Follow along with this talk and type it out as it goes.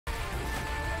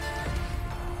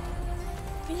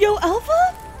Yo,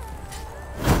 Alpha?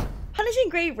 Punishing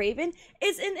Gray Raven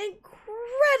is an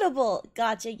incredible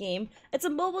gacha game. It's a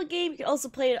mobile game. You can also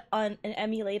play it on an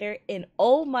emulator, and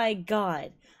oh my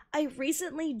god, I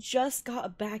recently just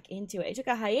got back into it. I took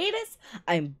a hiatus,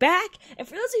 I'm back, and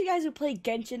for those of you guys who play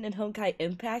Genshin and Honkai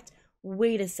Impact,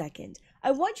 wait a second.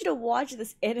 I want you to watch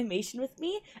this animation with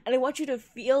me, and I want you to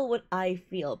feel what I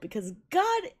feel, because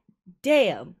god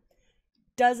damn,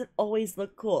 doesn't always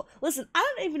look cool. Listen,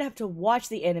 I don't even have to watch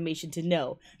the animation to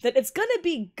know that it's gonna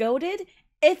be goated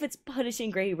if it's Punishing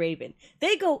Gray Raven.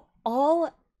 They go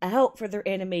all out for their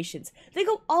animations. They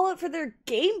go all out for their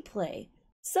gameplay.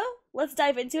 So, let's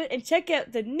dive into it and check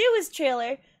out the newest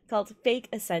trailer called Fake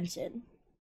Ascension.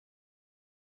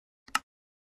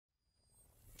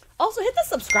 Also, hit the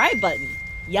subscribe button.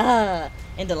 Yeah,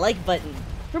 and the like button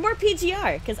for more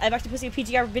PGR, because I'm actually posting a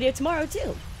PGR video tomorrow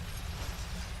too.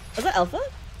 Was that Alpha?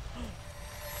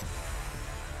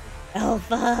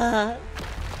 Alpha!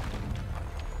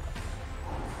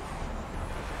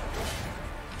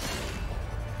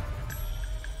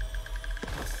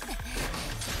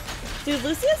 Dude,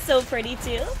 Lucia's so pretty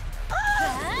too.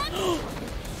 Ah!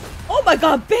 Oh my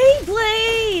god,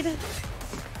 Beyblade!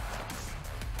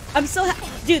 I'm so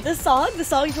dude, the song, if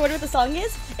you wonder what the song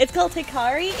is, it's called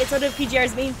Hikari. It's one of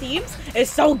PGR's main themes. It's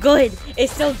so good.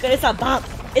 It's so good. It's a bop.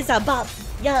 It's a bop.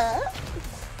 Yeah.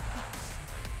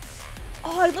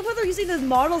 Oh, I love how they're using the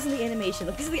models in the animation.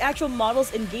 Like, these are the actual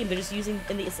models in game. They're just using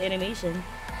in this animation.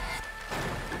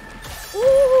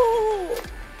 Ooh.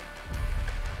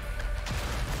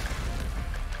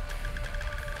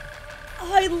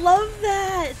 Oh, I love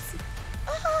that.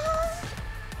 Ah.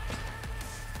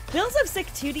 They also have sick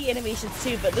 2D animations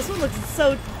too, but this one looks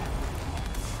so.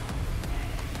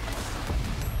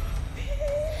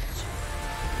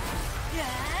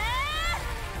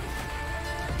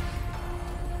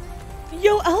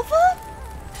 Yo, Alpha?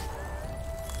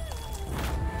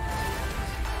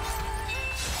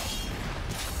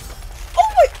 Oh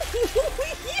my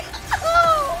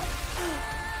oh.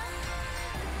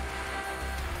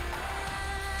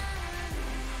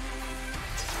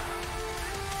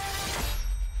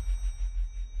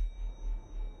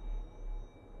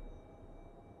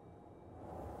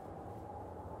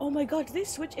 Oh my god, did they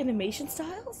switch animation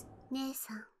styles?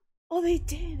 Oh, they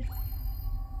did.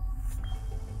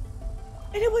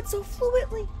 And it went so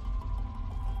fluently.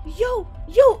 Yo,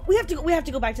 we have to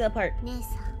go back to that part.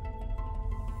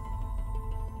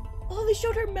 Oh, they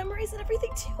showed her memories and everything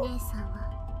too. Are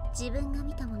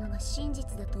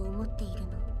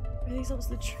these almost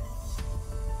the truth?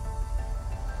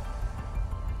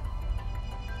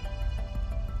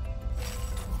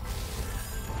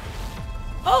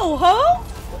 Oh, ho!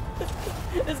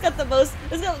 It's got the most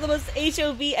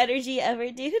HOV energy ever,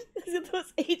 dude. It's got the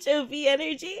most HOV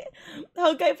energy.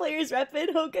 Honkai players reppin'.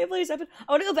 I want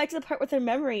to go back to the part with her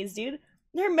memories, dude.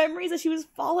 Her memories as she was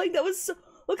falling. That was so.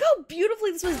 Look how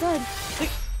beautifully this was done. Like,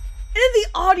 and then the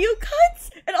audio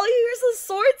cuts, and all you hear is the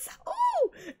swords.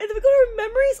 Oh, and then we go to her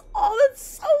memories. Oh, that's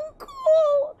so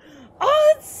cool.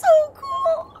 Oh, that's so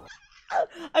cool.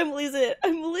 I'm losing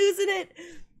it.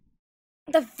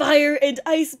 The fire and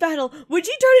ice battle. Would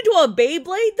she turn into a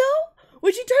Beyblade though?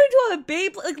 Would she turn into a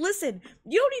Beyblade? Like, listen,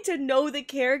 you don't need to know the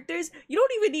characters. You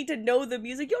don't even need to know the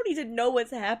music. You don't need to know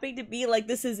what's happening to be like,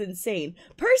 this is insane.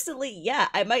 Personally, yeah,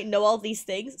 I might know all these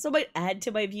things, so it might add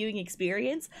to my viewing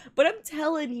experience, but I'm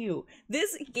telling you,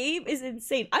 this game is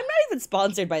insane. I'm not even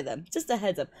sponsored by them. Just a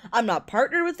heads up. I'm not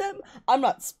partnered with them. I'm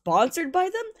not sponsored by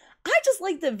them. I just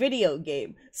like the video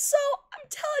game. So, I'm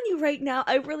telling you right now,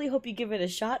 I really hope you give it a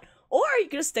shot. Or you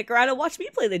can just stick around and watch me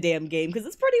play the damn game, because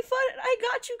it's pretty fun and I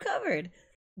got you covered.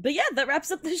 But yeah, that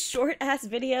wraps up this short-ass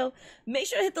video. Make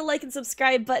sure to hit the like and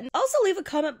subscribe button. Also, leave a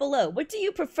comment below. What do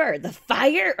you prefer, the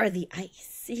fire or the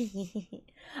ice?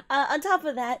 On top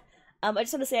of that, I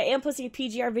just want to say I am posting a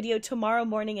PGR video tomorrow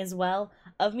morning as well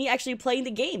of me actually playing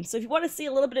the game. So if you want to see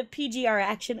a little bit of PGR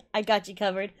action, I got you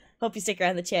covered. Hope you stick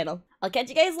around the channel. I'll catch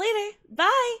you guys later.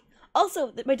 Bye!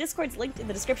 Also, my Discord's linked in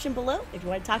the description below if you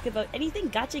want to talk about anything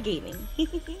gacha gaming.